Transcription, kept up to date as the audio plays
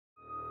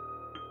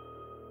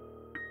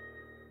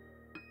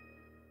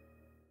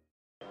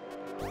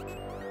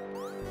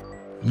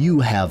You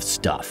have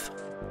stuff.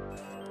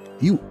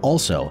 You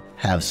also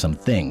have some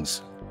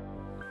things.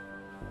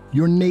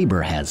 Your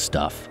neighbor has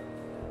stuff.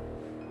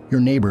 Your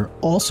neighbor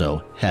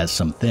also has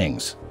some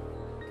things.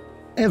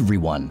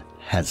 Everyone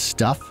has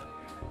stuff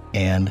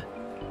and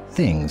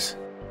things.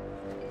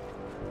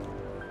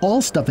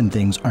 All stuff and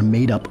things are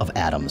made up of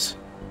atoms.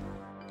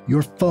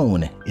 Your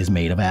phone is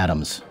made of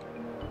atoms.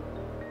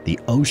 The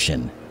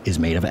ocean is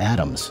made of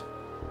atoms.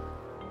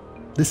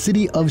 The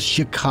city of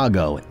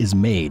Chicago is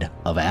made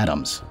of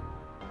atoms.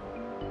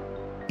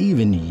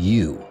 Even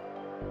you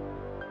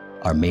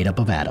are made up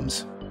of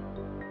atoms.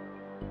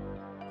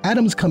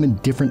 Atoms come in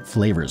different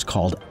flavors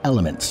called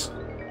elements.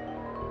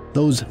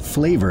 Those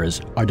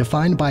flavors are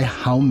defined by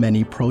how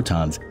many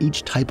protons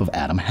each type of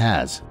atom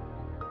has.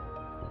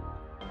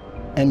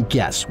 And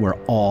guess where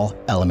all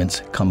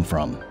elements come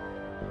from?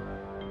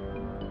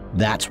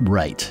 That's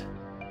right.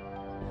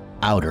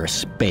 Outer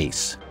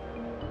space.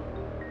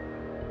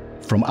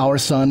 From our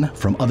sun,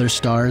 from other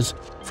stars,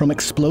 from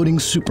exploding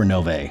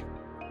supernovae.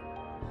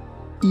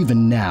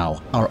 Even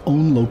now, our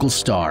own local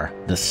star,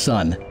 the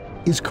sun,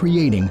 is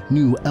creating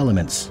new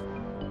elements.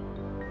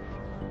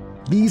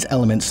 These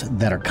elements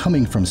that are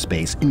coming from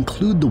space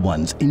include the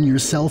ones in your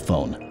cell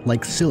phone,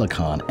 like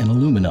silicon and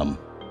aluminum,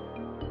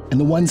 and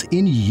the ones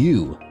in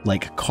you,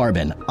 like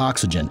carbon,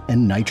 oxygen,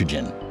 and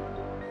nitrogen.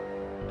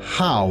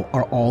 How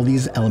are all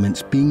these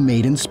elements being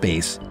made in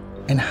space,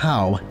 and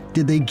how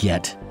did they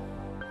get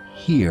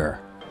here?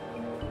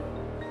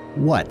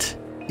 What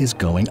is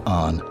going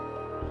on